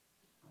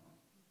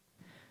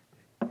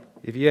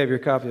If you have your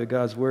copy of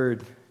God's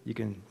Word, you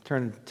can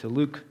turn to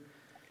Luke,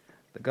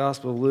 the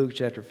Gospel of Luke,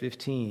 chapter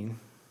 15.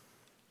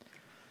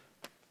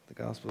 The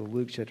Gospel of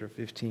Luke, chapter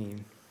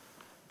 15.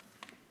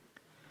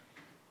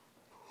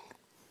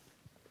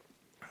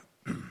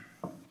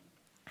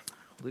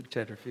 Luke,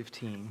 chapter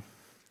 15.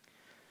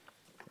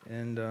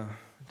 And I'll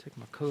take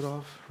my coat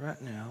off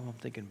right now while I'm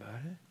thinking about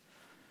it.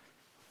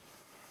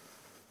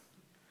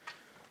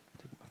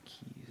 Take my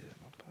keys out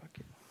of my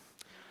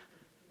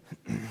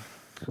pocket.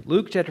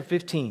 Luke chapter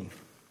 15.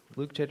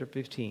 Luke chapter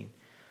 15.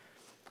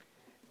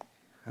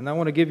 And I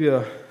want to give you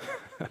a,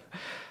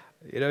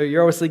 you're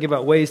always thinking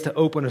about ways to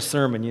open a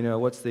sermon,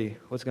 what's going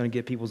to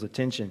get people's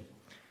attention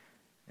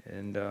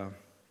and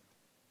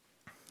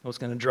what's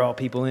going to draw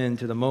people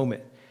into the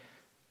moment.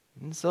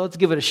 And so let's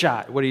give it a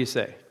shot. What do you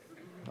say?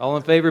 All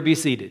in favor, be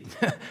seated.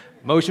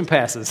 Motion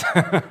passes.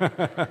 Have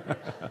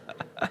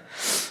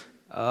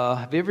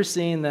you ever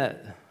seen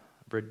that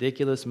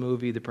ridiculous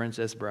movie, The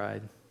Princess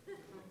Bride?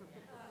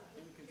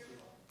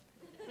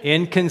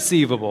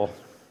 Inconceivable.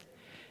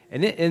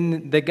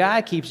 And the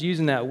guy keeps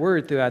using that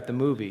word throughout the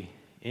movie.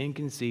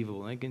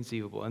 Inconceivable,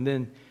 inconceivable. And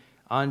then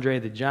Andre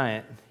the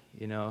Giant,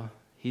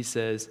 he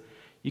says,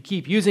 you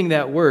keep using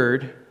that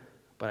word,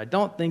 but I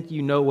don't think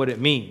you know what it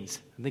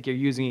means. I think you're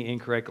using it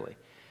incorrectly.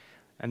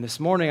 And this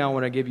morning I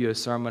want to give you a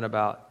sermon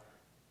about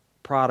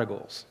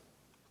prodigals.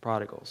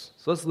 Prodigals.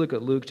 So let's look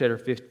at Luke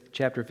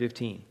chapter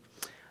 15.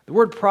 The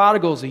word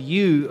prodigal is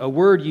a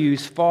word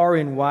used far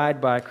and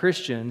wide by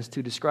Christians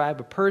to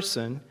describe a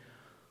person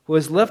who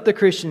has left the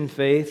Christian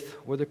faith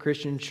or the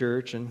Christian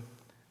church. And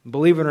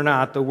believe it or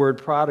not, the word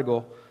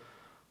prodigal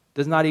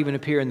does not even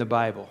appear in the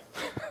Bible.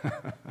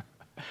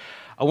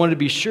 I wanted to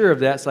be sure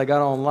of that, so I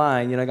got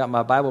online. I got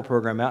my Bible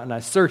program out and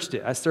I searched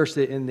it. I searched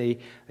it in the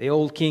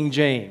old King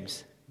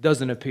James.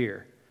 Doesn't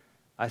appear.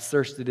 I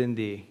searched it in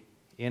the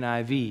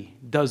NIV.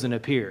 Doesn't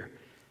appear.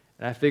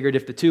 And I figured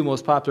if the two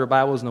most popular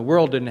Bibles in the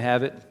world didn't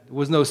have it, there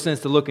was no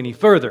sense to look any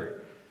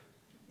further.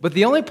 But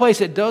the only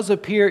place it does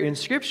appear in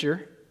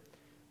Scripture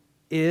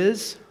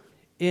is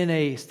in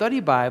a study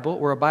Bible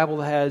or a Bible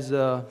that has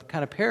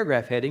kind of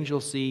paragraph headings.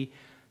 You'll see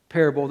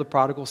Parable of the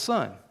Prodigal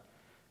Son.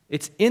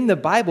 It's in the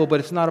Bible,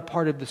 but it's not a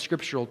part of the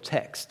scriptural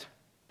text,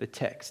 the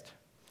text.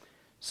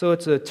 So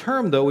it's a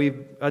term, though,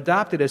 we've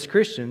adopted as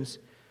Christians,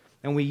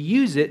 and we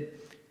use it.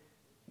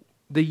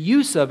 The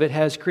use of it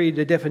has created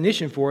a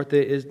definition for it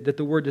that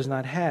the word does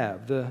not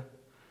have. The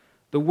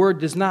word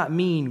does not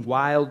mean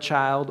wild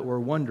child or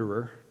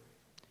wanderer.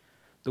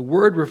 The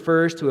word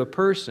refers to a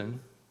person,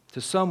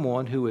 to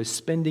someone who is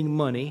spending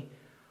money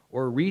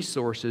or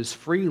resources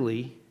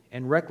freely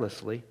and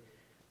recklessly,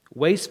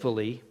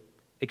 wastefully,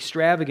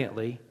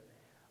 extravagantly,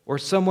 or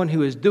someone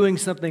who is doing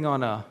something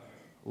on a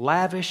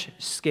lavish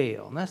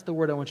scale. And that's the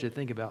word I want you to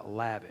think about,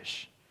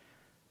 lavish.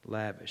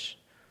 Lavish.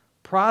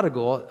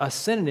 Prodigal, a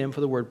synonym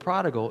for the word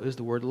prodigal is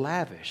the word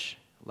lavish.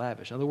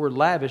 Lavish. Now, the word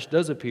lavish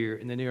does appear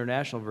in the New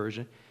International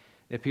Version.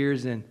 It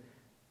appears in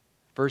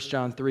 1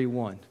 John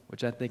 3:1,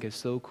 which I think is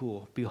so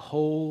cool.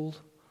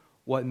 Behold,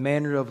 what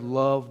manner of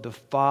love the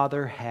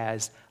Father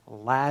has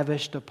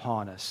lavished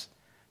upon us,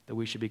 that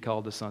we should be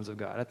called the sons of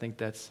God. I think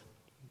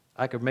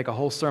I could make a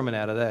whole sermon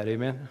out of that,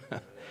 amen?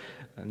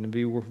 And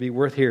it'd be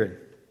worth hearing.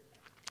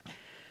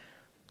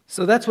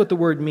 So that's what the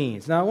word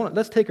means. Now,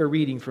 let's take a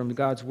reading from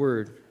God's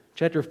Word.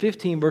 Chapter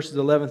 15, verses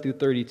 11 through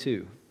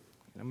 32.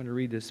 I'm going to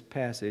read this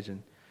passage,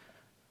 and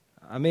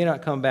I may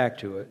not come back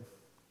to it,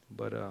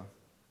 but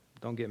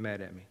don't get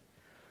mad at me.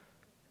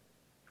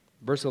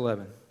 Verse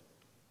 11.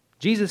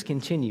 Jesus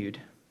continued.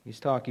 He's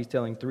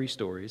telling three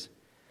stories.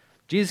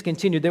 Jesus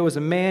continued, there was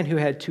a man who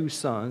had two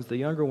sons. The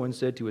younger one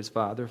said to his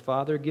father,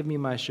 Father, give me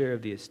my share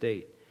of the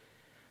estate.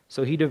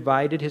 So he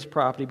divided his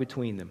property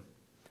between them.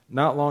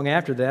 Not long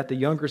after that, the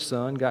younger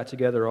son got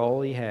together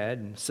all he had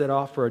and set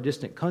off for a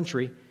distant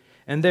country,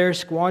 and there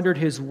squandered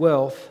his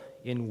wealth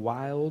in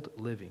wild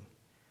living.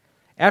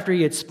 After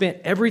he had spent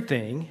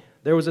everything,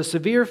 there was a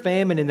severe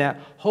famine in that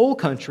whole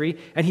country,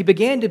 and he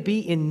began to be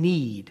in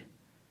need.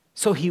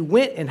 So he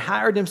went and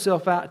hired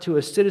himself out to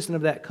a citizen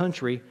of that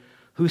country,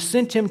 who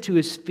sent him to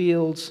his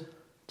fields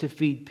to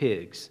feed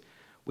pigs.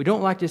 We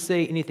don't like to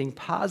say anything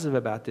positive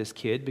about this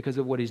kid because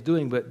of what he's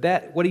doing,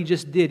 but what he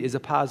just did is a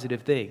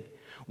positive thing.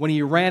 When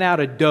he ran out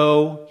of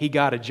dough, he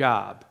got a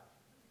job.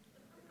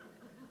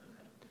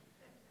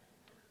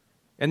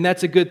 And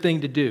that's a good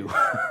thing to do.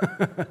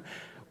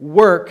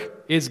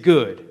 Work is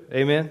good.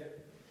 Amen?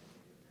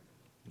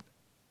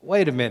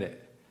 Wait a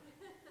minute.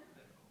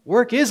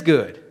 Work is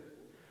good.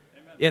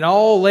 In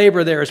all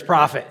labor there is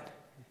profit.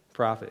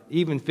 Profit.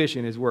 Even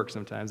fishing is work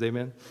sometimes.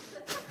 Amen?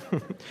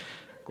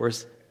 Of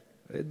course,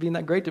 it'd be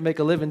not great to make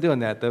a living doing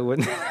that, though,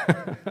 wouldn't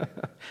it?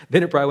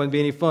 Then it probably wouldn't be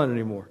any fun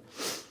anymore.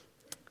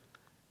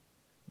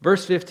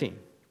 Verse 15.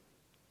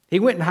 He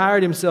went and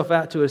hired himself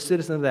out to a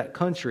citizen of that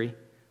country,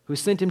 who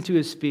sent him to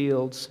his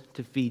fields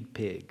to feed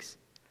pigs.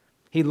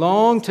 He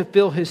longed to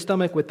fill his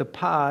stomach with the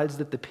pods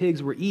that the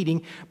pigs were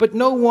eating, but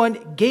no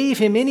one gave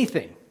him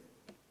anything.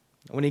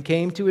 When he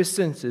came to his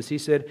senses, he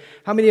said,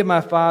 "How many of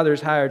my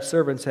father's hired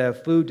servants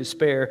have food to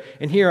spare,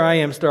 and here I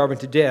am starving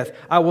to death?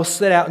 I will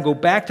set out and go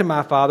back to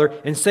my father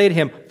and say to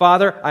him,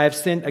 'Father, I have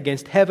sinned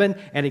against heaven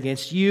and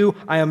against you.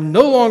 I am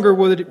no longer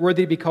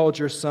worthy to be called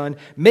your son.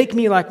 Make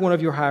me like one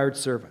of your hired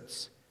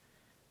servants.'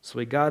 So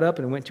he got up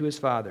and went to his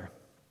father.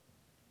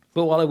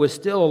 But while he was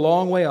still a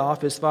long way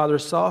off, his father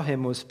saw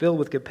him and was filled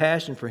with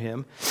compassion for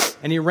him.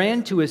 And he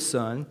ran to his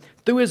son,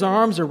 threw his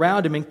arms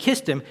around him, and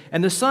kissed him.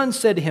 And the son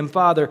said to him,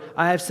 'Father,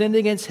 I have sinned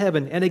against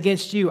heaven and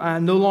against you. I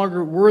am no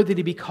longer worthy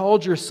to be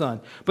called your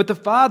son.' But the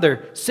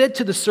father said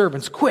to the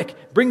servants, 'Quick,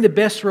 bring the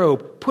best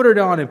robe, put it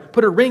on him,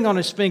 put a ring on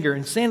his finger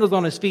and sandals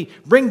on his feet.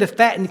 Bring the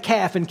fattened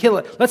calf and kill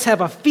it. Let's have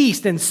a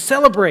feast and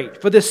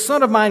celebrate. For this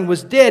son of mine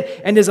was dead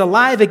and is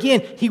alive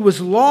again. He was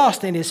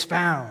lost and is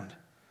found.'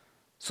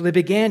 So they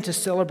began to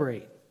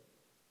celebrate.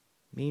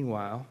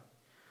 Meanwhile,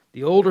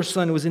 the older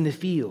son was in the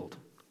field.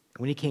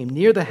 When he came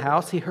near the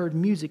house, he heard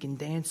music and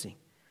dancing.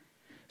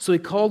 So he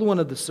called one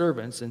of the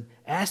servants and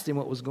asked him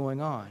what was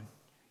going on.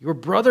 'Your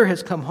brother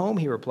has come home,'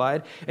 he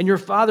replied, 'and your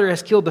father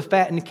has killed the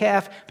fattened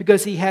calf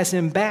because he has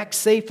him back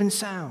safe and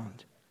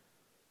sound.'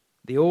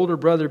 The older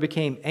brother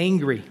became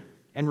angry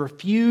and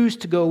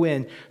refused to go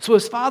in. So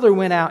his father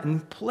went out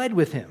and pled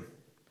with him.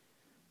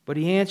 But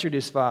he answered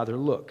his father,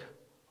 'Look,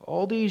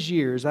 all these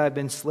years I have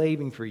been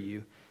slaving for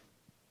you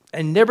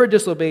and never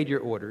disobeyed your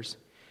orders.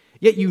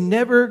 Yet you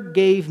never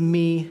gave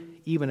me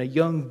even a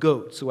young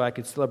goat so I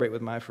could celebrate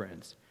with my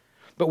friends.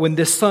 But when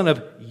this son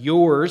of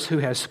yours who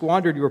has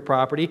squandered your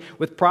property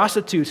with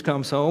prostitutes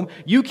comes home,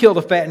 you kill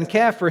the fattened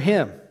calf for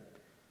him.'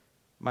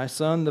 'My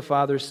son,' the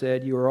father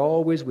said, 'you are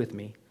always with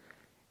me,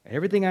 and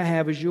everything I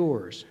have is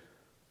yours.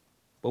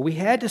 But we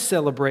had to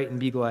celebrate and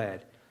be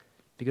glad,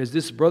 because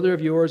this brother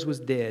of yours was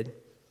dead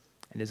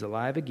and is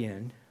alive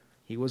again.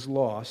 He was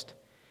lost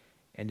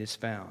and is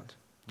found.'"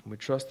 And we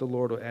trust the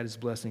Lord will add his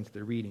blessing to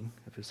the reading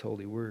of his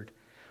holy word.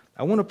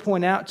 I want to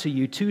point out to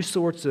you two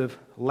sorts of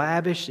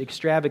lavish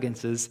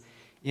extravagances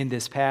in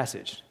this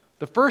passage.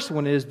 The first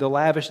one is the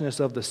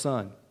lavishness of the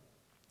son.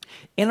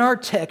 In our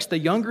text, the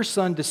younger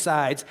son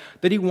decides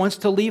that he wants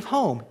to leave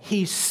home.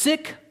 He's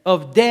sick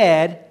of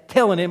dad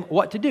telling him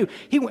what to do.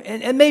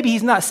 And maybe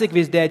he's not sick of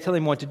his dad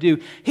telling him what to do.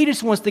 He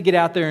just wants to get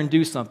out there and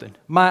do something.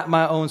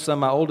 My own son,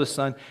 my oldest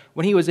son,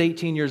 when he was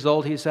 18 years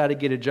old, he decided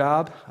to get a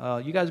job.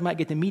 You guys might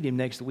get to meet him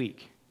next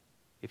week,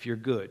 if you're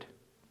good.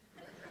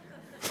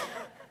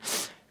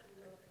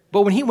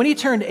 But when he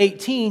turned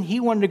 18, he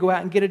wanted to go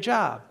out and get a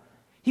job.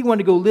 He wanted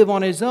to go live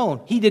on his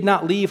own. He did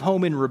not leave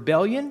home in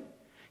rebellion.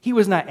 He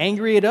was not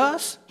angry at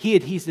us. He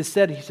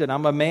said,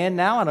 "I'm a man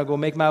now, and I'll go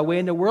make my way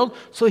in the world."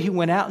 So he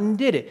went out and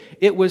did it.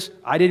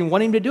 I didn't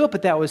want him to do it,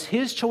 but that was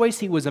his choice.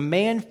 He was a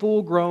man,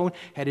 full grown,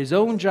 had his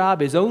own job,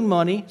 his own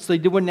money, so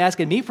he wasn't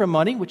asking me for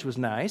money, which was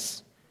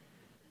nice.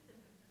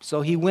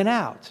 So he went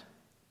out.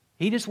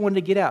 He just wanted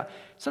to get out.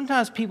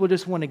 Sometimes people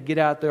just want to get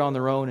out there on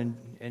their own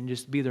and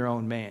just be their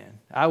own man.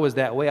 I was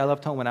that way. I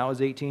left home when I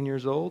was 18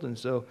 years old, and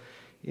so,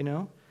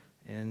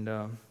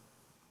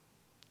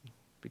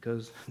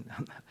 because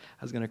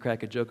I was going to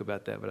crack a joke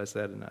about that, but I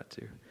decided not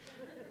to.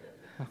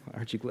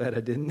 Aren't you glad I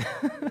didn't?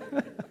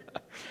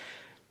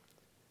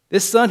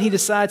 This son, he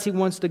decides he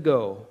wants to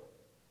go,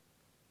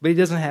 but he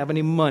doesn't have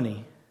any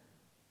money.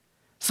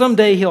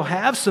 Someday he'll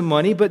have some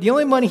money, but the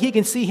only money he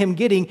can see him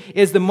getting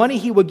is the money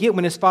he will get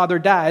when his father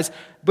dies.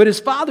 But his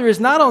father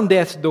is not on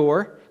death's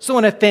door. So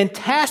in a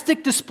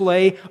fantastic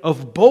display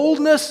of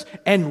boldness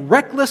and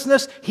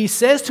recklessness, he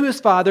says to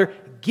his father,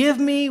 "Give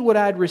me what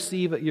I'd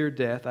receive at your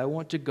death. I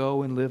want to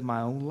go and live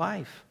my own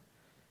life."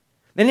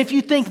 And if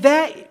you think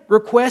that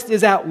request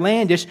is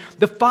outlandish,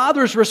 the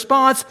father's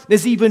response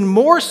is even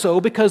more so,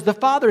 because the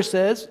father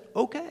says,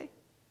 "Okay."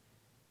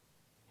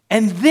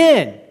 And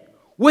then,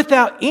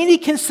 without any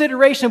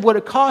consideration of what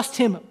it cost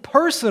him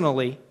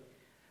personally,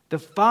 the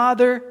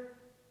father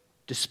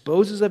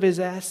disposes of his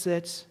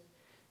assets,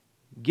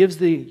 gives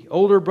the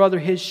older brother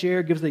his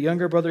share, gives the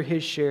younger brother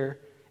his share,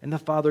 and the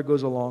father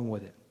goes along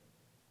with it.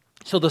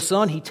 So the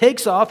son, he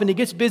takes off and he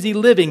gets busy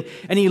living,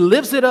 and he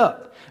lives it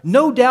up,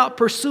 no doubt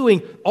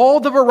pursuing all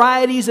the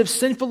varieties of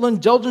sinful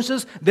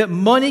indulgences that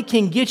money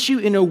can get you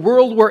in a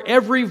world where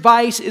every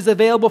vice is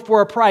available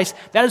for a price.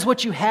 That is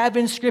what you have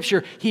in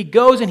Scripture. He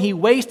goes and he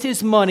wastes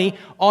his money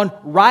on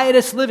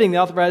riotous living. The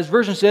Authorized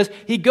Version says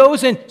he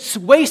goes and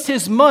wastes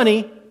his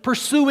money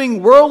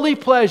pursuing worldly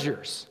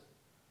pleasures,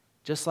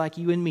 just like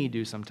you and me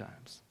do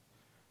sometimes.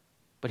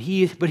 But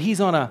he's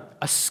on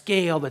a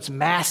scale that's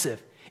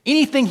massive.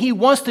 Anything he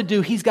wants to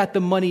do, he's got the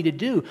money to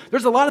do.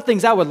 There's a lot of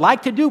things I would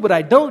like to do, but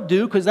I don't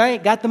do because I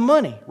ain't got the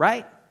money,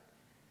 right?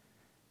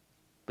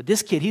 But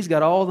this kid, he's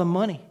got all the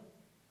money.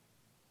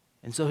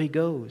 And so he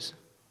goes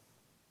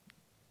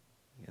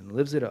and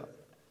lives it up.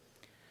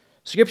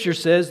 Scripture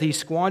says he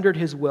squandered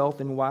his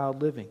wealth in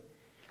wild living.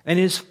 And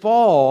his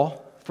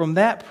fall from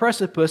that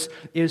precipice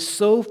is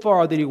so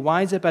far that he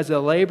winds up as a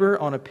laborer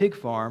on a pig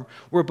farm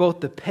where both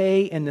the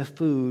pay and the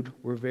food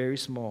were very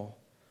small.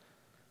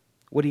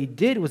 What he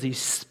did was he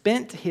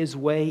spent his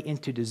way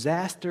into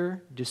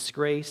disaster,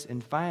 disgrace,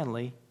 and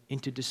finally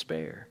into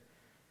despair.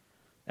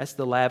 That's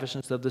the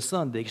lavishness of the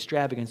Son, the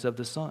extravagance of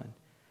the Son.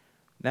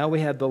 Now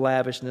we have the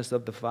lavishness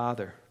of the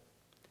Father.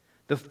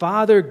 The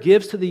Father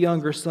gives to the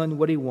younger son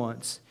what he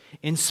wants.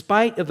 In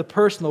spite of the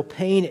personal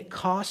pain it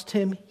cost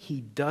him,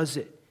 he does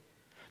it.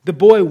 The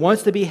boy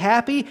wants to be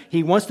happy,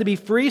 he wants to be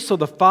free, so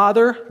the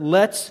Father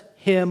lets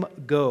him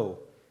go.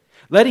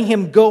 Letting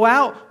him go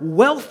out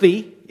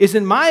wealthy is,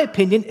 in my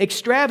opinion,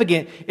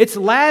 extravagant. It's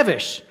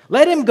lavish.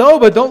 Let him go,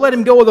 but don't let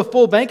him go with a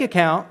full bank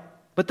account.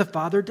 But the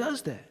Father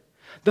does that.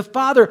 The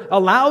Father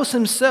allows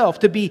himself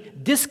to be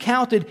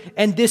discounted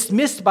and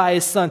dismissed by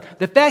his Son.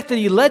 The fact that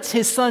he lets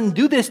his Son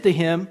do this to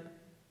him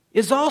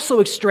is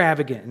also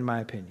extravagant, in my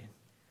opinion.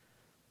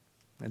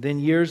 And then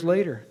years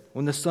later,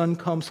 when the Son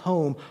comes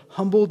home,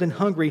 humbled and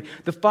hungry,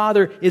 the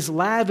Father is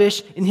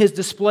lavish in his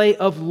display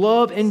of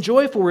love and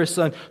joy for his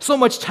Son. So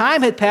much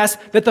time had passed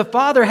that the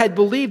Father had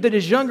believed that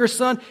his younger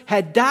son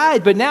had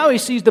died, but now he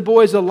sees the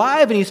boy is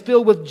alive and he's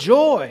filled with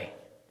joy.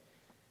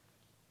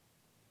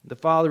 The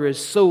Father is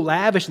so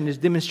lavish in his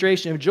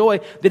demonstration of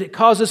joy that it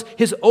causes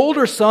his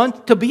older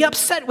son to be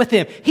upset with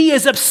him. He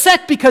is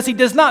upset because he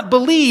does not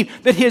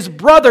believe that his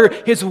brother,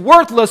 his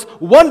worthless,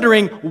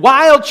 wandering,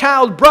 wild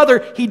child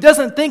brother, he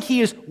doesn't think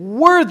he is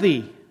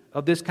worthy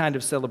of this kind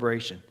of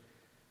celebration.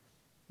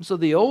 So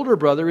the older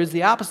brother is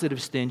the opposite of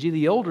stingy.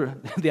 The older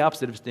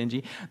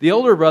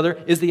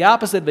brother is the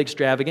opposite of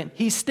extravagant.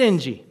 He's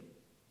stingy.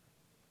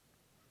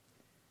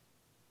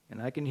 And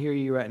I can hear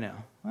you right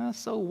now. Well,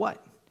 so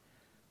what?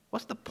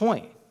 What's the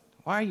point?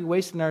 Why are you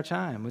wasting our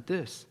time with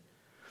this?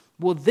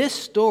 Well, this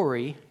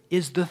story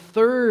is the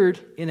third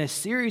in a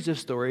series of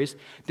stories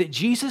that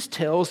Jesus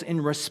tells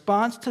in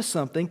response to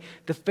something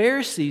the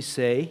Pharisees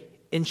say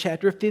in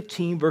chapter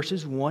 15,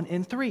 verses 1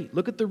 and 3.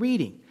 Look at the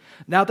reading.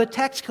 Now the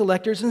tax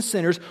collectors and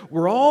sinners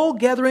were all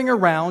gathering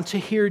around to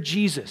hear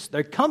Jesus.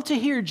 They come to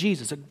hear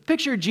Jesus.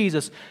 Picture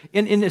Jesus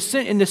in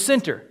the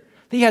center.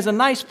 He has a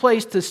nice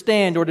place to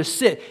stand or to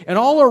sit, and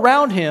all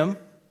around him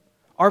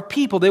are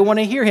people. They want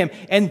to hear him.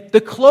 And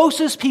the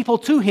closest people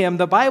to him,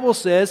 the Bible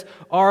says,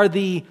 are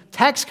the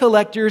tax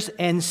collectors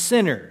and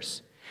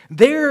sinners.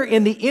 They're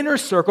in the inner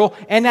circle,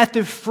 and at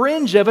the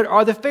fringe of it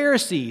are the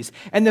Pharisees.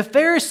 And the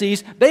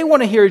Pharisees, they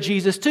want to hear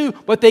Jesus too,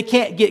 but they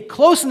can't get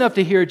close enough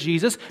to hear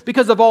Jesus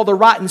because of all the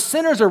rotten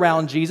sinners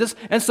around Jesus,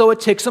 and so it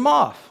ticks them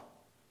off.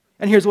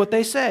 And here's what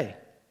they say.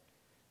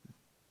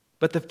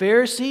 But the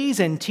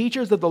Pharisees and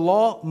teachers of the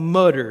law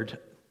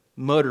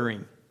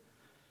muttering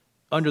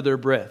under their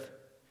breath.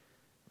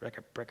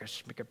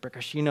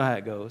 You know how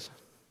it goes.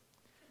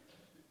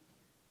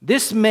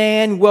 This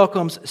man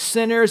welcomes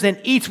sinners and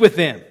eats with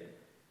them.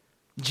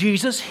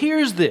 Jesus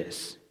hears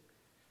this.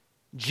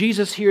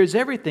 Jesus hears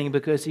everything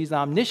because he's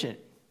omniscient.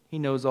 He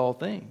knows all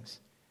things.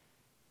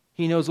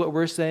 He knows what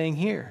we're saying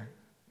here.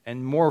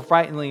 And more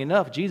frighteningly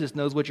enough, Jesus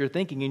knows what you're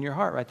thinking in your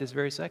heart right this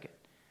very second.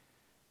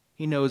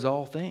 He knows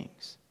all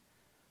things.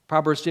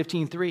 Proverbs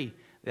 15:3,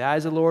 the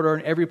eyes of the Lord are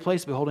in every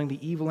place, beholding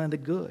the evil and the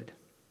good.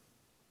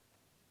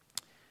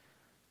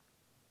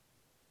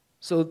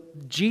 So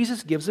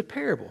Jesus gives a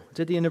parable. It's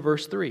at the end of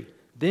verse 3.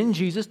 Then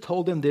Jesus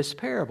told them this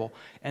parable.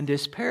 And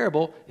this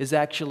parable is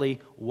actually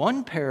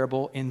one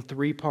parable in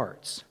three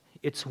parts.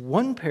 It's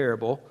one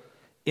parable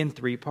in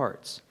three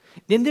parts.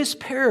 In this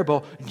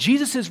parable,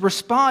 Jesus is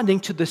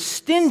responding to the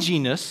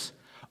stinginess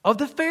of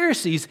the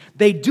Pharisees.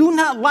 They do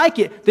not like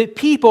it that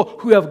people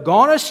who have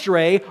gone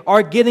astray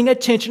are getting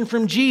attention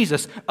from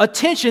Jesus.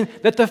 Attention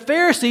that the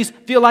Pharisees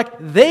feel like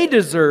they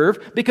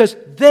deserve because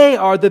they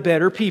are the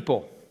better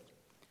people.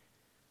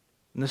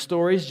 And the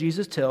stories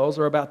Jesus tells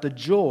are about the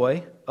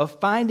joy of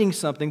finding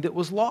something that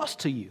was lost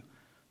to you.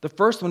 The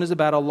first one is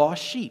about a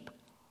lost sheep.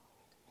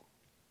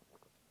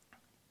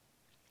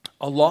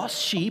 A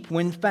lost sheep,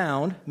 when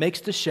found,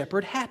 makes the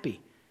shepherd happy.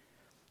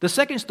 The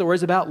second story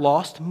is about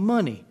lost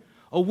money.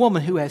 A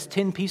woman who has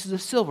 10 pieces of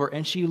silver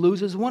and she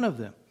loses one of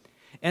them.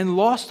 And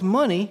lost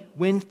money,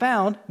 when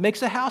found,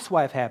 makes a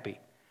housewife happy.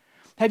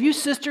 Have you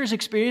sisters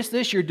experienced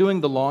this? You're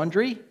doing the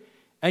laundry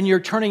and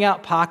you're turning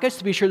out pockets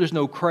to be sure there's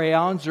no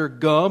crayons or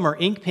gum or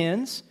ink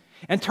pens,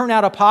 and turn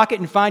out a pocket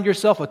and find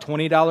yourself a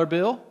 $20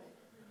 bill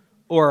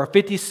or a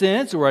 50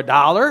 cents or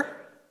 $1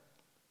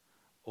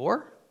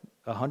 or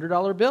a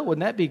 $100 bill.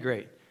 Wouldn't that be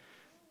great?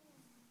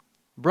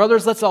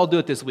 Brothers, let's all do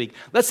it this week.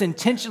 Let's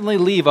intentionally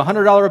leave a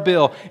 $100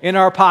 bill in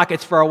our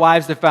pockets for our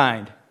wives to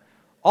find.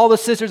 All the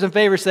sisters in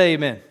favor say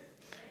amen.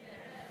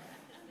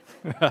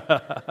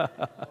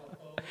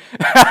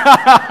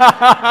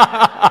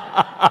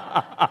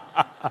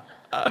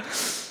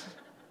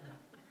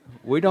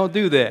 We don't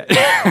do that.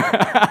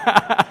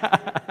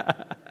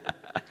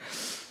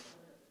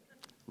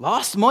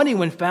 Lost money,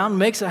 when found,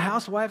 makes a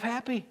housewife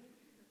happy.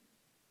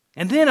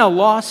 And then a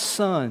lost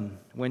son,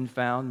 when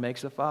found,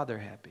 makes a father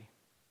happy.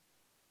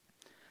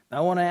 Now,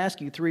 I want to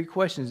ask you three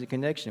questions in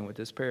connection with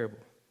this parable.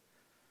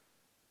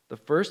 The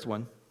first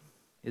one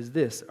is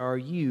this: are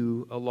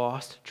you a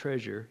lost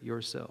treasure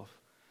yourself?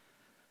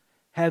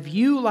 Have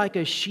you, like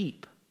a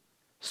sheep,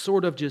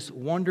 sort of just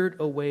wandered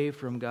away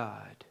from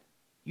God?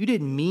 You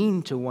didn't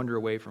mean to wander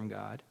away from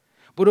God.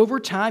 But over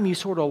time, you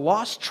sort of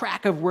lost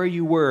track of where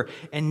you were,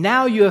 and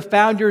now you have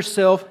found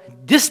yourself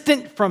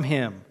distant from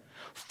Him,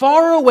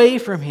 far away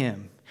from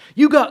Him.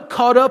 You got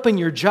caught up in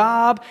your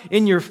job,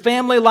 in your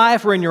family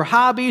life, or in your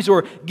hobbies,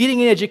 or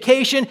getting an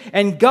education,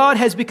 and God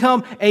has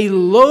become a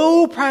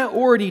low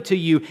priority to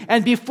you.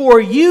 And before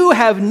you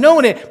have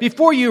known it,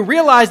 before you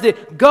realized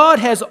it, God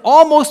has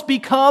almost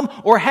become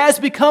or has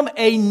become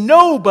a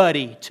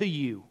nobody to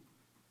you.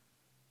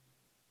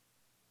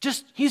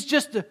 He's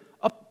just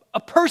a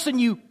person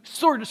you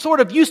sort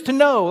of used to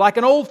know, like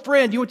an old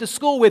friend you went to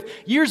school with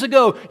years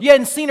ago. You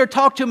hadn't seen or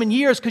talked to him in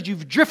years because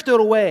you've drifted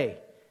away.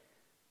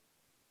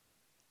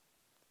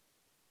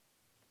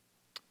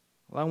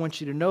 Well, I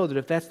want you to know that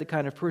if that's the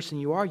kind of person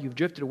you are, you've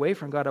drifted away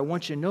from God, I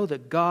want you to know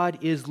that God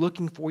is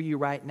looking for you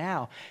right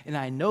now. And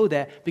I know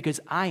that because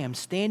I am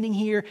standing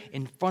here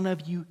in front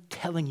of you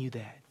telling you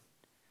that.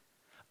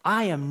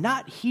 I am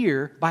not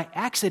here by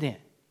accident.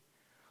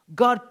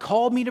 God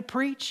called me to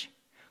preach.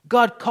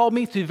 God called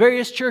me through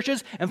various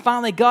churches, and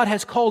finally God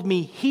has called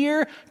me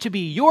here to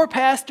be your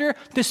pastor,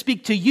 to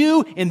speak to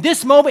you in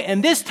this moment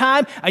and this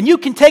time, and you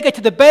can take it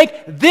to the bank.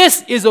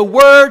 This is a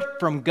word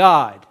from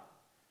God.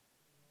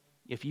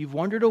 If you've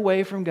wandered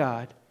away from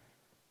God,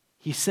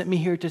 He sent me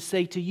here to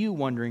say to you,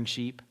 wandering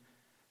sheep,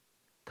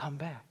 come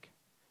back.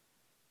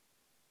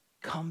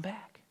 Come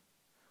back.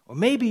 Or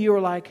maybe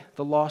you're like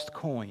the lost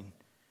coin.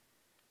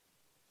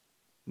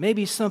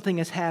 Maybe something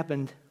has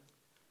happened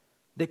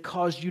that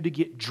caused you to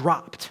get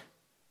dropped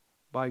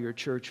by your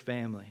church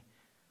family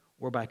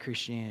or by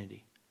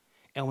Christianity.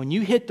 And when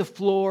you hit the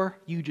floor,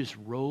 you just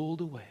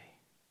rolled away.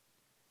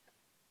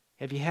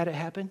 Have you had it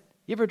happen?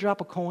 You ever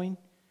drop a coin?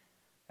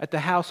 At the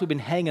house, we've been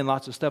hanging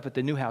lots of stuff at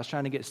the new house,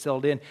 trying to get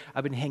settled in.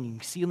 I've been hanging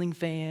ceiling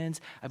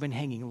fans. I've been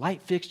hanging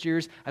light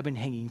fixtures. I've been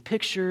hanging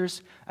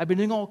pictures. I've been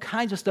doing all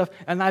kinds of stuff,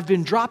 and I've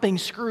been dropping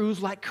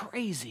screws like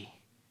crazy.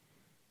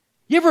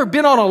 You ever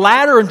been on a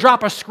ladder and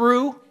drop a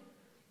screw?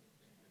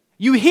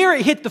 You hear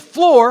it hit the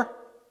floor,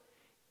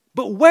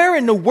 but where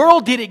in the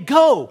world did it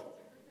go?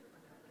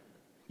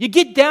 You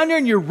get down there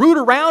and you root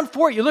around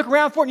for it. You look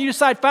around for it and you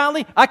decide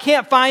finally, I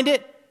can't find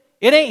it.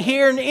 It ain't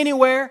here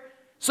anywhere.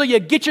 So you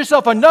get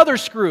yourself another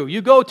screw.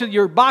 You go to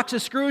your box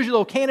of screws, your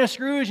little can of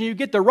screws, and you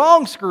get the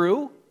wrong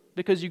screw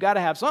because you got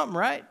to have something,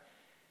 right?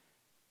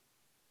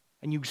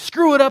 And you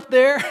screw it up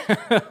there.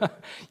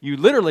 You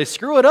literally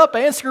screw it up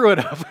and screw it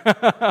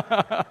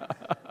up.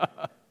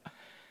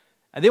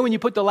 And then when you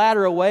put the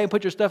ladder away and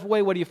put your stuff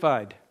away, what do you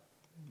find?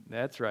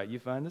 That's right, you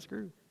find the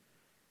screw.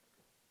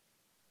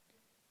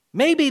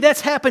 Maybe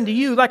that's happened to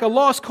you like a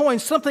lost coin.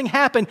 Something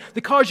happened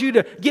that caused you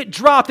to get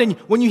dropped, and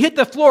when you hit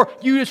the floor,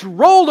 you just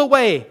rolled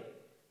away.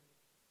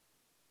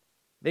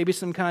 Maybe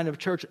some kind of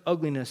church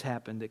ugliness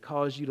happened that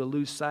caused you to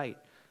lose sight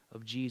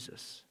of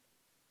Jesus.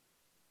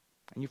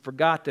 And you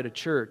forgot that a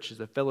church is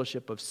a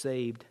fellowship of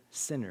saved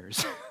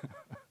sinners.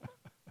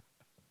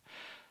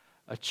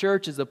 A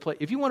church is a place.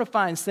 If you want to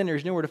find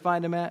sinners, you know where to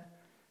find them at?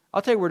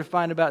 I'll tell you where to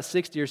find about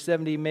 60 or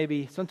 70,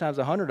 maybe sometimes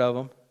 100 of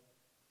them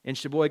in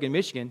Sheboygan,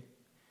 Michigan.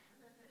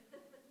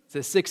 It's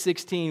at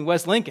 616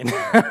 West Lincoln.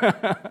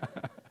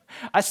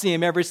 I see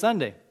them every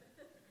Sunday.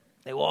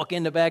 They walk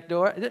in the back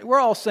door. We're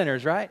all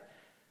sinners, right?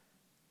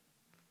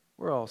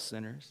 We're all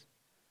sinners.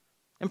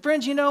 And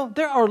friends, you know,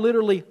 there are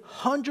literally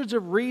hundreds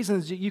of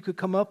reasons that you could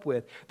come up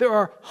with. There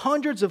are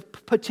hundreds of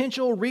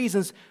potential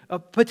reasons,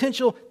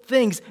 potential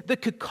things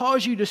that could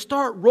cause you to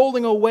start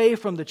rolling away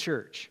from the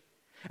church.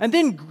 And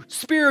then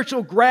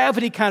spiritual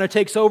gravity kind of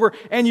takes over,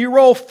 and you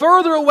roll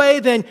further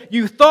away than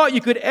you thought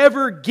you could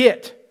ever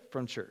get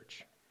from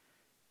church.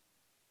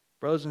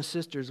 Brothers and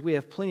sisters, we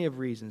have plenty of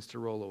reasons to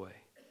roll away.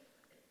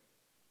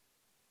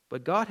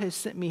 But God has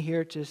sent me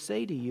here to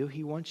say to you,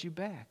 He wants you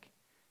back.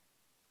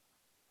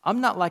 I'm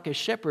not like a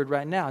shepherd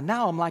right now.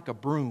 Now I'm like a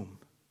broom.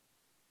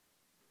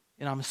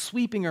 And I'm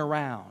sweeping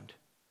around,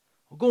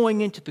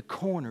 going into the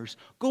corners,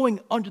 going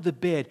under the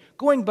bed,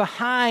 going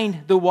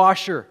behind the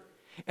washer.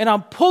 And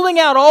I'm pulling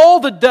out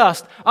all the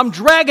dust. I'm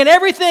dragging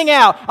everything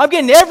out. I'm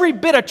getting every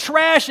bit of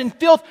trash and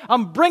filth.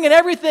 I'm bringing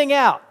everything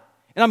out.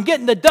 And I'm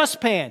getting the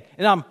dustpan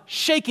and I'm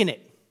shaking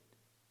it.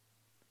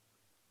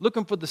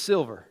 Looking for the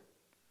silver.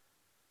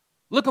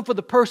 Looking for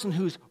the person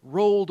who's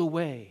rolled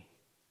away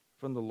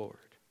from the Lord.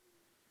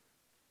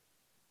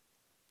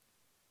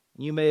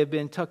 You may have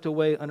been tucked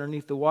away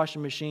underneath the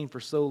washing machine for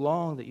so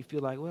long that you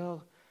feel like,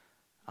 well,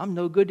 I'm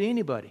no good to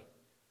anybody.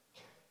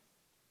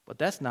 But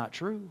that's not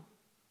true.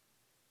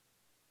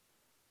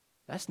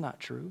 That's not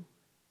true.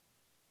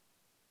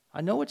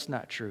 I know it's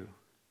not true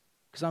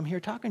because I'm here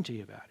talking to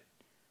you about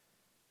it.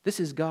 This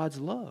is God's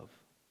love.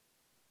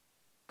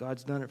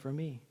 God's done it for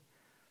me.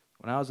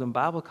 When I was in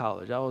Bible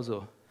college, I was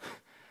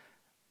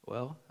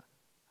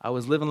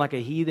living like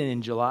a heathen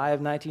in July of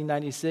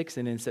 1996,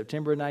 and in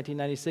September of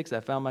 1996, I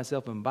found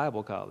myself in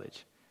Bible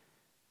college,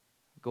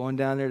 going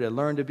down there to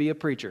learn to be a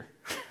preacher.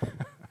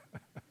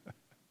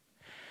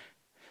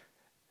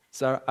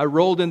 So I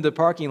rolled into the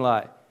parking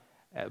lot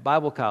at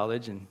Bible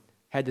college and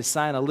had to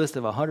sign a list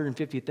of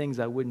 150 things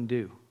I wouldn't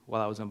do.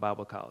 while I was in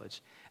Bible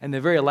college. And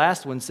the very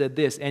last one said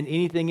this, and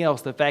anything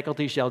else the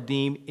faculty shall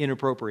deem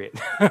inappropriate.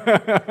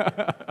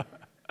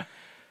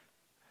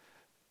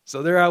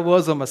 So there I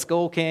was on my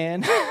skull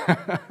can,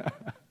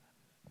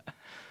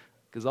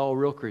 because all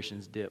real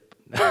Christians dip.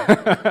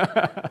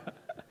 There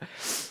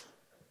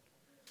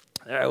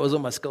I was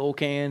on my skull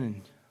can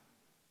and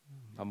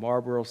my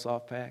Marlboro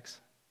soft packs,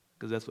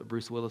 because that's what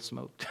Bruce Willis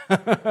smoked.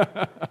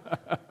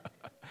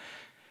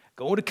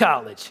 Going to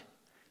college.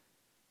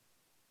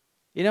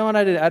 You know, and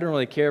I didn't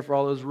really care for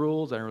all those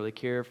rules. I didn't really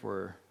care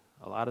for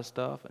a lot of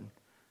stuff. And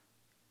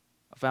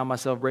I found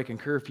myself breaking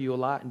curfew a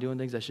lot and doing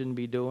things I shouldn't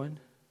be doing.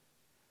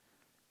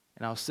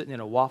 And I was sitting in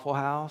a Waffle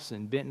House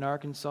in Benton,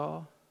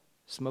 Arkansas,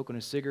 smoking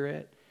a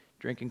cigarette,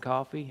 drinking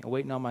coffee, and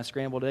waiting on my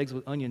scrambled eggs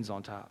with onions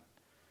on top.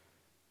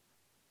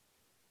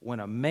 When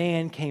a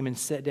man came and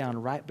sat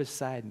down right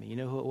beside me, you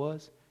know who it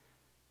was?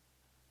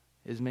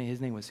 His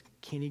name was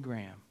Kenny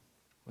Graham,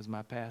 was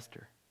my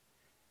pastor.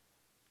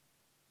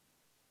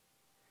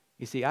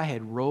 You see, I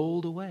had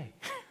rolled away.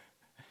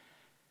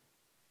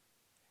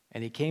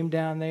 And he came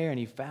down there and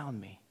he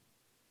found me.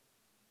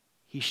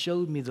 He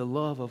showed me the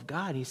love of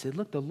God. He said,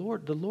 look, the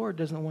Lord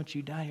doesn't want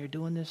you down here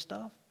doing this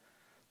stuff.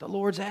 The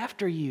Lord's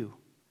after you.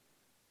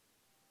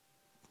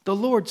 The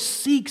Lord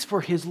seeks for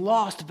his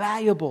lost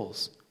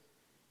valuables.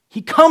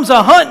 He comes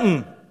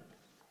a-hunting,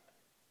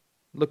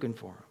 looking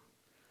for him.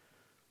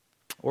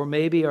 Or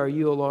maybe are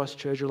you a lost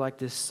treasure like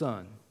this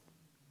son?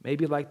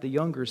 Maybe like the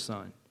younger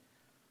son.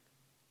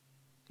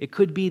 It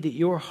could be that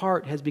your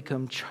heart has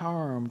become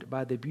charmed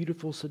by the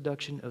beautiful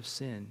seduction of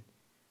sin.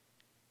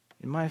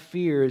 And my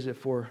fear is that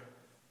for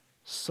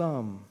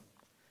some,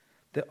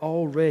 that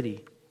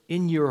already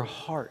in your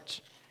heart,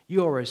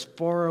 you are as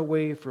far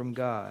away from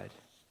God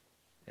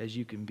as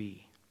you can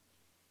be.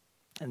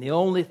 And the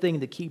only thing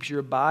that keeps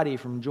your body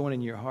from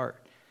joining your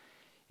heart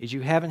is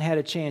you haven't had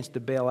a chance to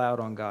bail out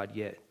on God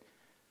yet.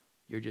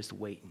 You're just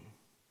waiting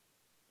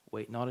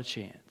on a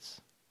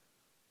chance,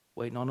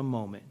 waiting on a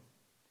moment,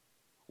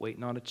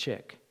 waiting on a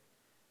check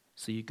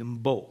so you can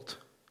bolt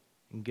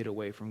and get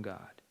away from God.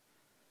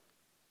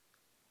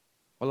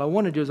 What I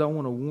want to do is I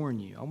want to warn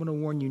you. I want to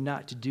warn you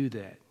not to do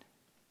that.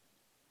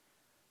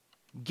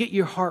 Get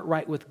your heart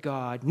right with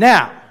God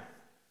now.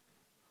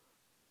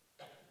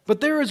 But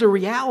there is a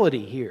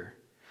reality here.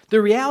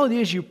 The reality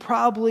is you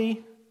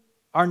probably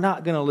are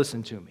not going to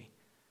listen to me.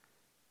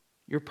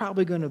 You're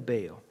probably going to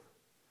bail.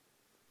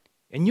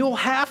 And you'll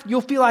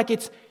feel like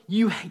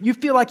you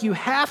feel like you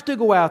have to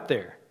go out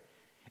there.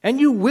 And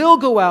you will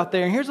go out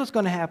there. And here's what's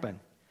going to happen.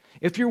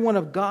 If you're one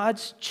of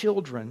God's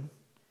children,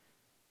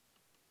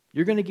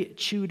 you're going to get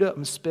chewed up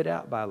and spit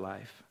out by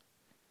life.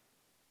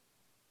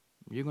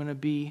 You're going to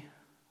be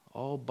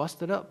all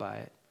busted up by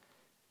it.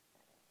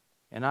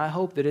 And I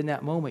hope that in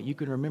that moment you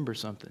can remember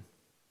something.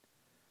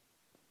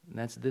 And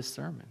that's this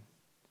sermon.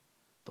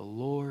 The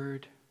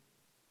Lord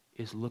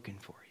is looking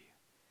for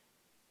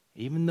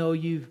you. Even though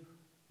you've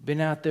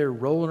been out there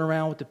rolling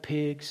around with the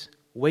pigs,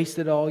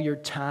 wasted all your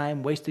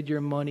time, wasted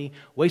your money,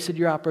 wasted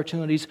your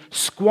opportunities,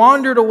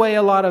 squandered away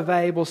a lot of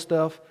valuable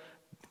stuff,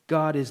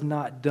 God is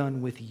not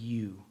done with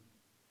you.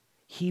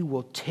 He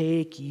will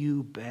take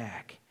you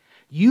back.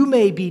 You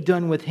may be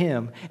done with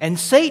him, and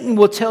Satan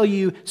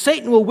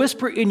will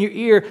whisper in your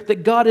ear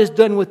that God is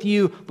done with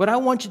you, but I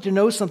want you to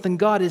know something,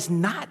 God is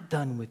not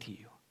done with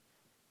you.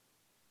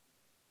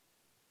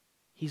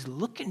 He's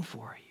looking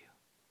for you.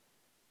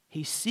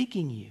 He's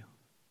seeking you.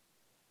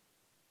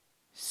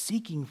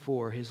 Seeking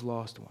for his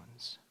lost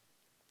ones.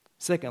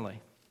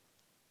 Secondly,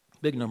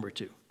 big number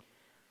 2.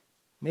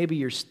 Maybe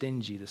you're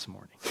stingy this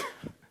morning.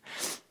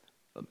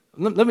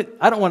 Let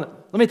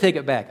me take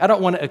it back. I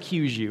don't want to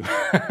accuse you.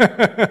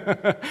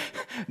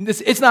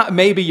 It's not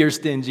maybe you're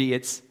stingy,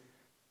 it's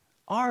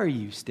are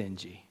you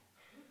stingy?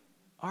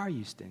 Are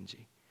you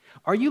stingy?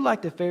 Are you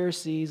like the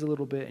Pharisees a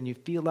little bit and you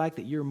feel like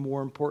that you're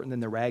more important than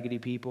the raggedy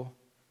people?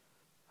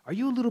 Are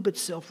you a little bit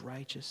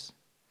self-righteous?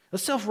 A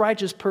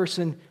self-righteous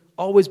person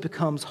always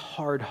becomes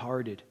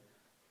hard-hearted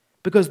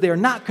because they're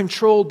not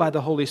controlled by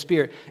the Holy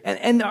Spirit.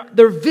 And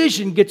their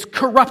vision gets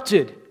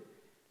corrupted.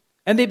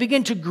 And they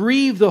begin to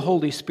grieve the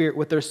Holy Spirit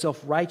with their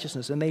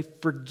self-righteousness. And they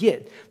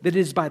forget that it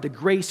is by the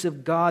grace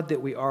of God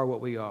that we are what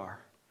we are.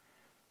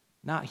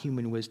 Not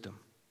human wisdom.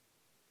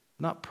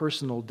 Not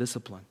personal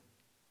discipline.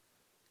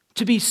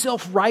 To be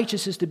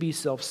self-righteous is to be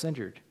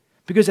self-centered.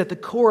 Because at the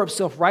core of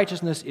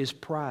self-righteousness is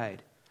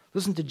pride.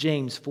 Listen to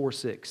James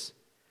 4:6.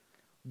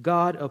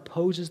 God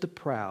opposes the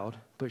proud,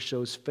 but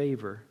shows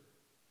favor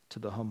to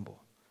the humble.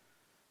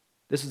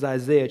 This is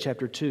Isaiah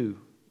chapter 2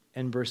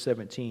 and verse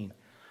 17.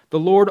 The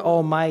Lord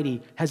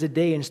Almighty has a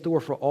day in store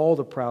for all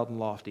the proud and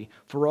lofty,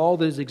 for all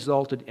that is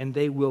exalted, and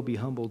they will be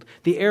humbled.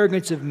 The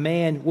arrogance of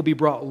man will be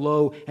brought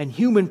low, and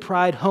human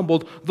pride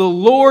humbled. The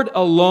Lord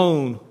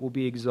alone will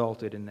be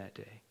exalted in that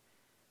day.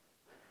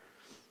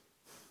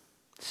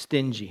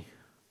 Stingy.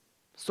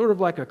 Sort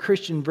of like a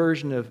Christian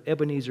version of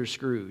Ebenezer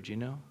Scrooge, you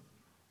know?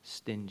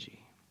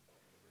 Stingy.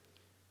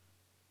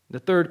 The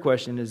third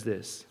question is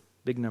this,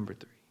 big number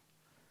 3.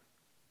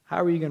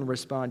 How are you going to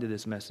respond to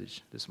this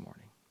message this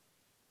morning?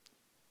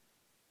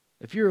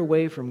 If you're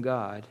away from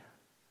God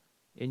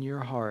in your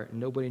heart and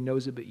nobody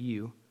knows it but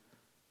you,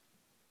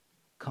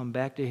 come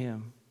back to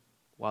Him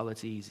while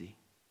it's easy.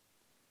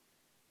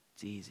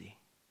 It's easy.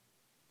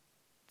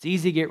 It's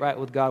easy to get right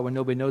with God when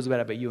nobody knows about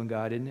it but you and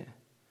God, isn't it?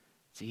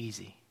 It's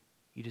easy.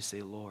 You just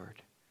say,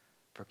 Lord,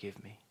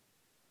 forgive me.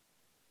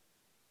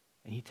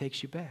 And He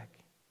takes you back.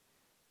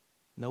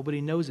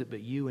 Nobody knows it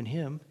but you and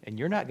Him, and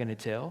you're not going to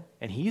tell,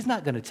 and He's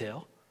not going to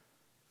tell.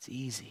 It's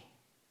easy.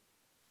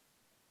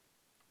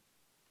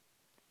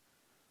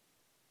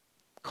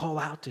 Call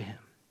out to Him.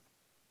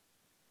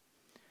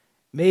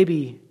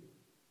 Maybe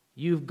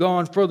you've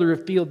gone further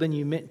afield than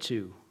you meant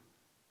to.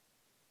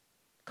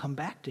 Come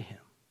back to Him.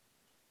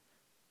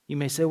 You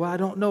may say, well, I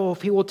don't know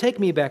if He will take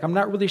me back. I'm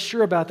not really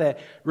sure about that.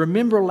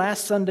 Remember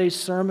last Sunday's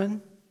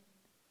sermon?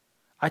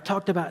 I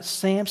talked about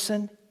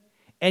Samson.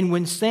 And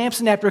when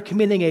Samson, after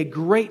committing a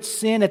great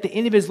sin at the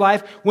end of his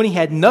life, when he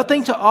had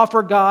nothing to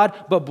offer God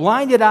but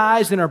blinded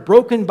eyes and a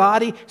broken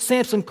body,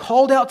 Samson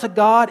called out to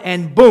God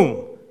and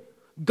boom,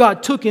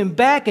 God took him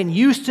back and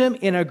used him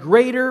in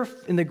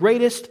the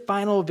greatest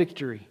final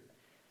victory.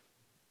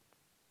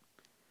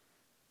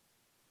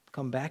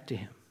 Come back to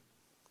Him.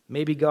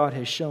 Maybe God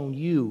has shown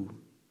you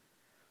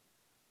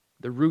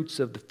the roots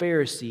of the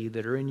Pharisee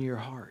that are in your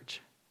heart.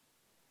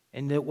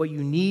 And that what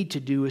you need to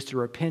do is to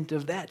repent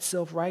of that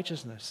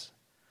self-righteousness,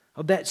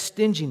 of that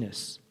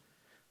stinginess.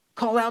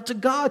 Call out to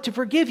God to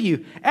forgive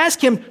you.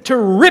 Ask Him to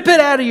rip it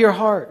out of your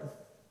heart.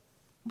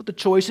 But the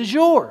choice is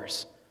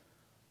yours.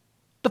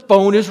 The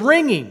phone is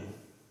ringing.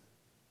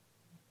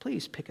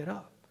 Please pick it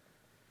up.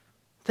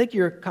 Take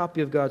your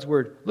copy of God's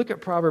Word. Look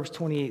at Proverbs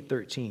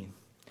 28:13.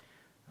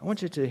 I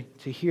want you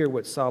to hear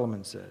what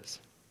Solomon says.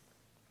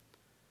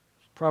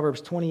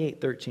 Proverbs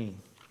 28:13.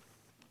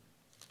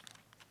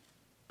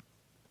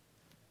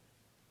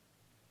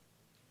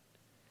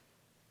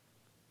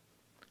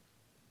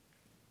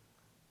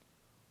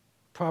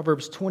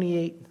 Proverbs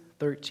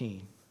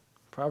 28:13.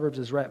 Proverbs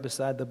is right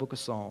beside the book of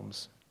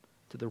Psalms,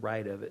 to the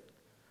right of it.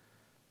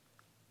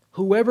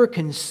 Whoever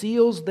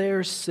conceals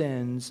their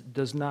sins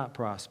does not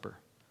prosper,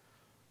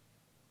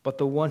 but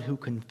the one who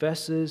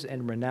confesses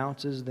and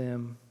renounces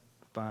them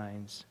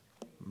finds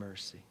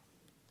mercy.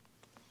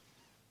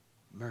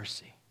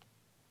 Mercy.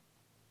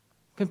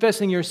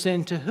 Confessing your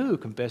sin to who?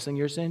 Confessing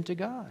your sin to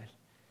God.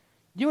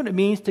 Do you know what it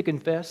means to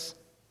confess?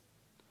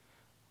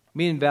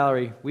 Me and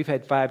Valerie, we've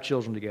had 5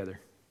 children together.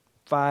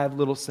 5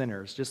 little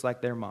sinners, just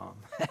like their mom.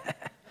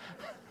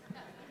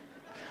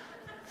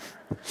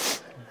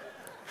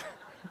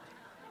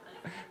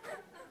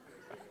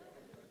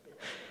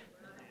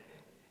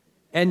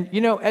 And,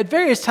 you know, at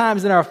various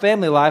times in our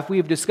family life, we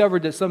have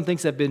discovered that some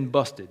things have been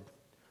busted,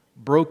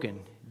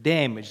 broken,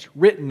 damaged,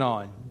 written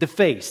on,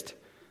 defaced,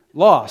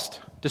 lost,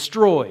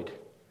 destroyed.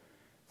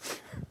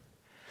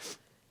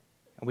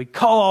 And we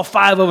call all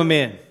 5 of them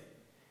in. And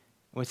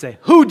we say,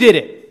 who did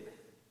it?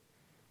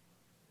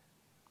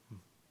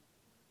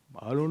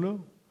 I don't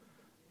know.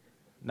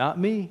 Not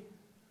me.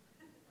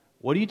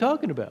 What are you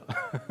talking about?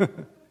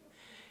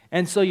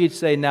 And so you'd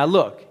say, now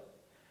look,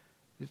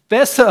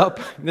 fess up.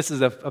 This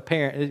is a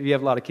parent, if you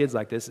have a lot of kids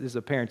like this is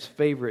a parent's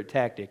favorite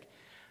tactic.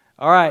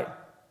 All right,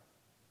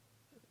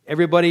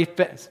 everybody,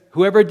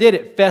 whoever did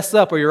it, fess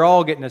up or you're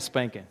all getting a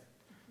spanking.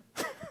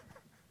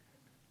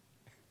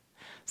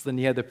 So then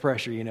you have the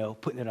pressure, you know,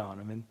 putting it on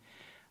them.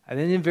 And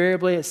then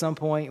invariably at some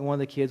point, one of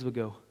the kids would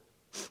go,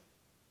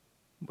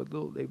 but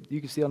you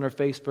can see on their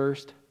face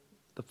first,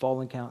 the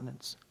fallen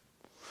countenance.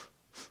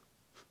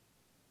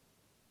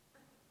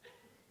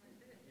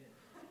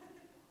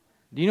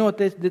 Do you know what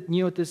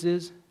this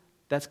is?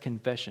 That's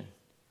confession.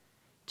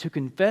 To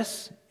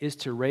confess is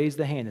to raise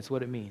the hand. That's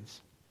what it means.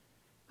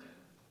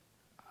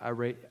 I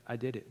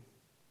did it.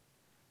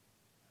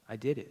 I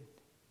did it.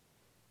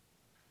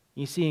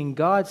 You see, and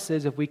God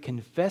says if we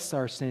confess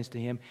our sins to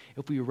Him,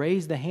 if we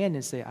raise the hand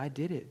and say, I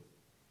did it,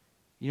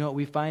 you know what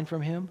we find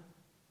from Him?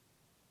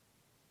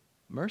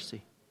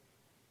 Mercy.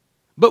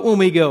 But when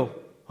we go,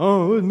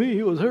 oh, it was me,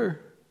 it was her,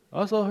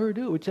 I saw her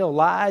do it, we tell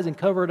lies and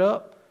cover it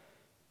up,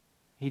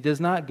 He does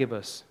not give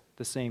us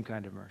the same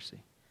kind of mercy.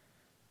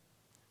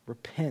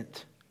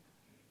 Repent.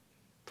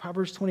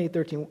 Proverbs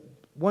 28:13.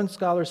 One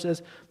scholar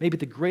says maybe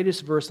the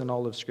greatest verse in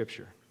all of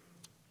Scripture.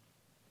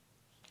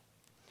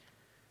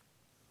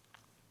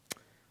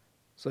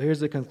 So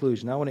here's the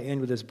conclusion. I want to end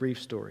with this brief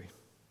story.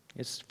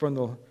 It's from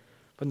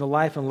the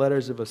life and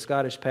letters of a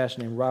Scottish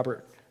pastor named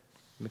Robert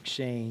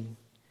McShane.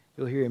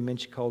 You'll hear him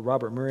mentioned called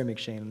Robert Murray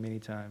McShane many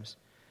times.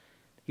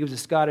 He was a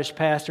Scottish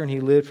pastor and he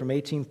lived from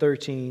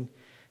 1813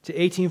 to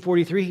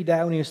 1843. He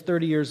died when he was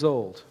 30 years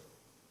old.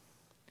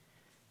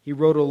 He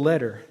wrote a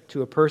letter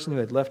to a person who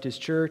had left his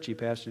church. He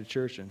pastored a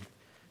church in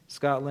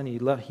Scotland.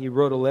 He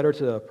wrote a letter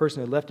to a person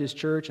who had left his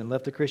church and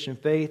left the Christian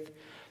faith.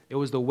 It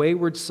was the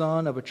wayward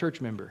son of a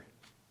church member.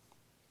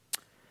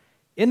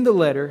 In the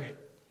letter,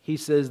 he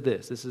says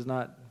this. This is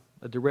not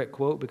a direct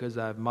quote because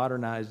I've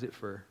modernized it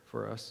for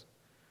us.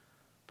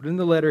 But in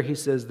the letter, he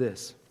says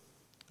this.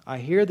 I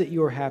hear that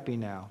you are happy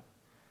now,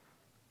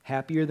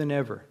 happier than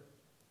ever.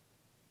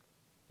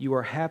 You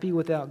are happy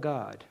without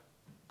God.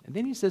 And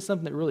then he says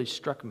something that really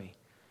struck me.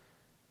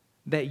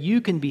 That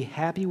you can be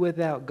happy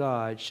without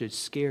God should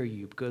scare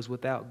you, because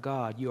without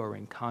God, you are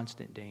in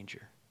constant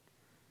danger.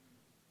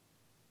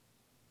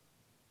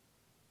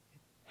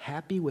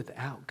 Happy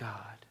without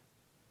God.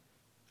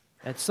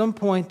 At some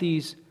point,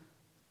 the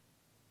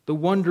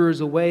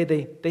wanderers away,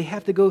 they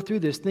have to go through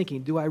this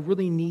thinking, do I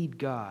really need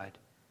God?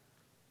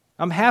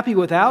 I'm happy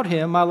without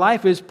Him. My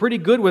life is pretty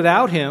good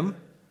without Him.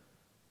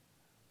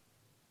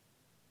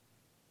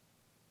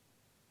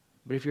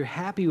 But if you're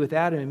happy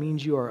without Him, it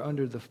means you are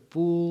under the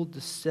full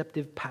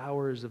deceptive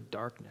powers of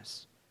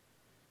darkness.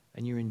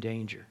 And you're in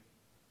danger.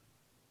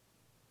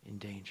 In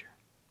danger.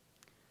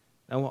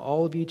 I want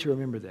all of you to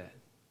remember that.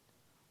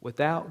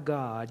 Without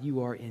God,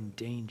 you are in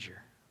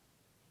danger.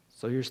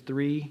 So here's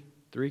three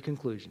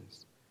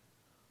conclusions.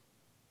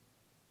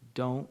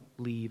 Don't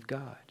leave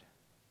God.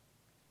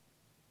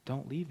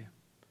 Don't leave Him.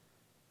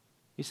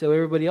 You say, well,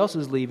 everybody else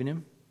is leaving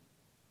Him.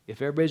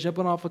 If everybody's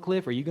jumping off a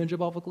cliff, are you going to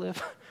jump off a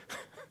cliff?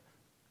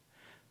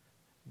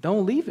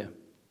 Don't leave Him.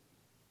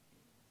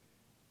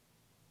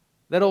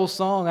 That old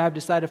song, I've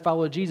decided to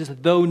follow Jesus.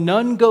 Though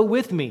none go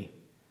with me,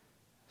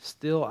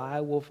 still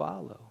I will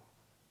follow.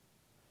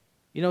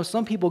 You know,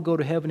 some people go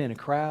to heaven in a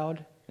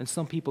crowd, and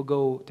some people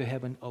go to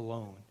heaven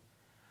alone.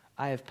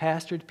 I have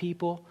pastored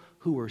people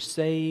who were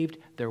saved,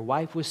 their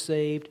wife was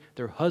saved,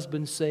 their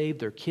husband saved,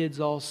 their kids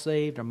all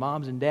saved, their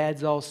moms and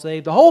dads all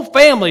saved, the whole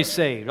family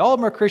saved. All of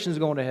them are Christians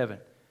going to heaven.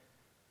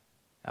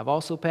 I've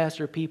also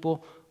pastored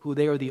people who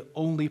they are the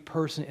only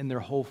person in their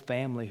whole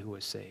family who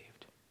is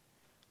saved.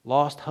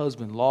 Lost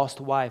husband, lost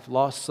wife,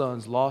 lost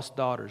sons, lost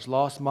daughters,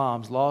 lost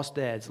moms, lost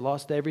dads,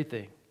 lost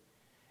everything.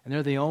 And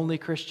they're the only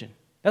Christian.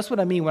 That's what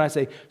I mean when I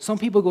say some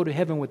people go to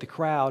heaven with the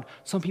crowd,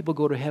 some people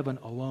go to heaven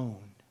alone.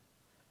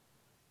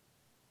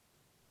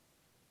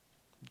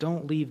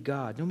 Don't leave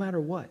God, no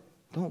matter what.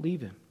 Don't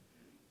leave Him.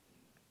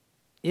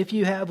 If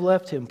you have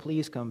left Him,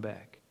 please come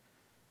back.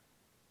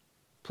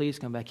 Please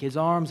come back. His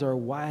arms are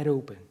wide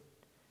open.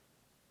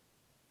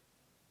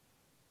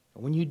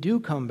 When you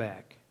do come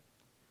back,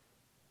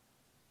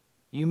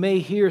 you may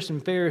hear some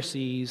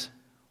Pharisees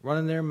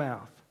running their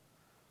mouth.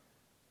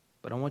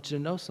 But I want you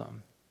to know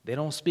something. They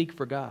don't speak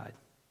for God.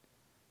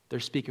 They're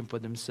speaking for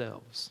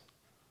themselves.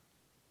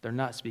 They're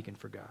not speaking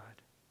for God.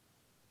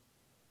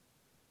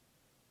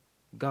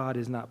 God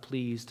is not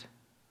pleased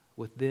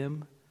with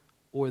them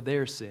or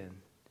their sin.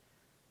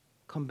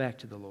 Come back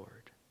to the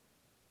Lord.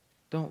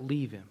 Don't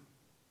leave Him.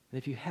 And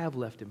if you have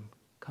left Him,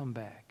 come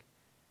back.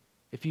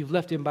 If you've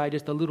left Him by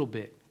just a little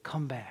bit,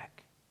 come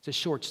back. It's a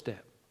short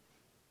step.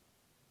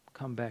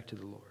 Come back to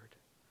the Lord.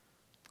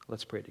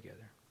 Let's pray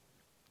together.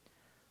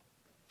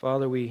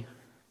 Father, we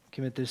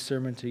commit this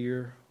sermon to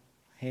your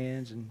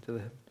hands and to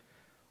the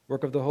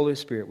work of the Holy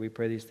Spirit. We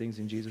pray these things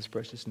in Jesus'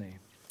 precious name.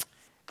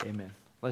 Amen.